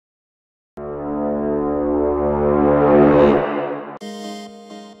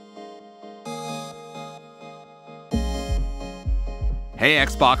Hey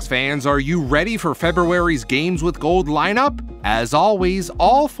Xbox fans, are you ready for February's Games with Gold lineup? As always,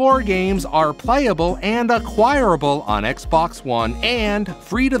 all 4 games are playable and acquirable on Xbox One and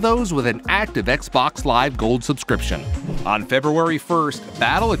free to those with an active Xbox Live Gold subscription. On February 1st,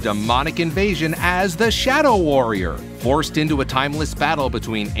 battle a demonic invasion as the Shadow Warrior. Forced into a timeless battle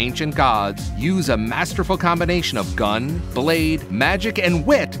between ancient gods, use a masterful combination of gun, blade, magic, and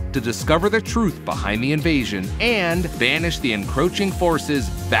wit to discover the truth behind the invasion and banish the encroaching forces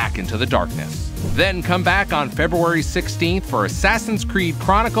back into the darkness. Then come back on February 16th for Assassin's Creed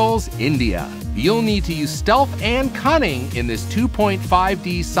Chronicles India. You'll need to use stealth and cunning in this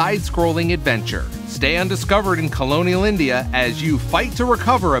 2.5D side-scrolling adventure. Stay undiscovered in colonial India as you fight to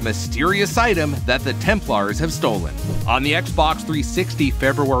recover a mysterious item that the Templars have stolen. On the Xbox 360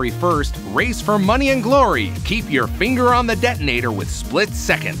 February 1st, race for money and glory. Keep your finger on the detonator with Split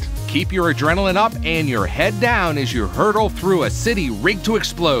Second. Keep your adrenaline up and your head down as you hurtle through a city rigged to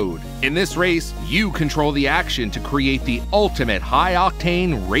explode. In this race, you control the action to create the ultimate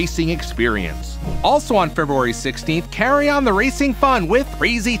high-octane racing experience. Also on February 16th, carry on the racing fun with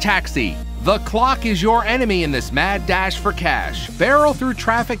Crazy Taxi. The clock is your enemy in this mad dash for cash. Barrel through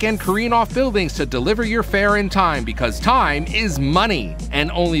traffic and careen off buildings to deliver your fare in time because time is money, and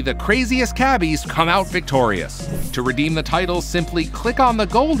only the craziest cabbies come out victorious. To redeem the titles, simply click on the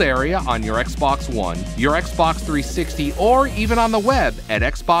gold area on your Xbox One, your Xbox 360, or even on the web at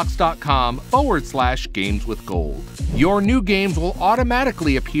xbox.com/gameswithgold. Your new games will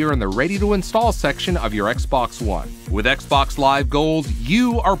automatically appear in the ready-to-install section of your Xbox One. With Xbox Live Gold,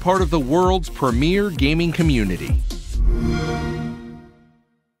 you are part of the world's premier gaming community.